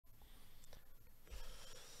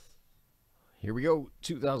Here we go.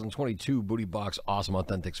 2022 Booty Box Awesome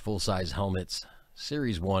Authentics full-size helmets.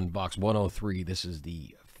 Series 1, Box 103. This is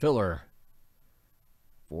the filler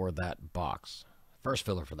for that box. First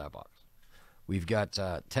filler for that box. We've got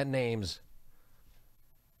 10 names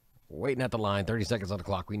waiting at the line. 30 seconds on the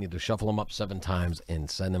clock. We need to shuffle them up 7 times and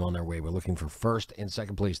send them on their way. We're looking for first and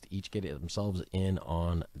second place to each get themselves in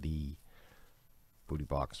on the Booty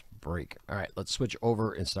Box break. All right, let's switch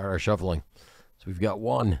over and start our shuffling. So we've got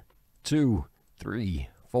 1, 2, 3,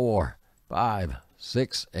 4, 5,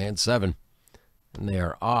 6, and 7. And they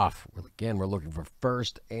are off. Again, we're looking for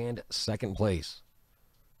first and second place.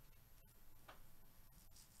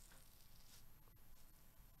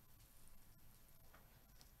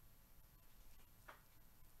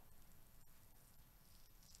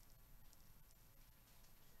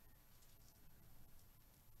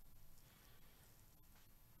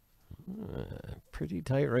 Pretty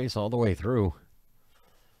tight race all the way through.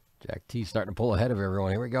 Jack T starting to pull ahead of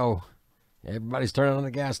everyone. Here we go. Everybody's turning on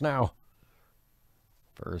the gas now.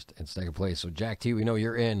 First and second place. So Jack T, we know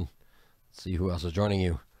you're in. Let's see who else is joining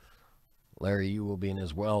you. Larry, you will be in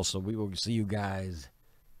as well. So we will see you guys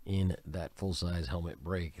in that full-size helmet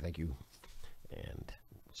break. Thank you. And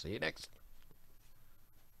we'll see you next.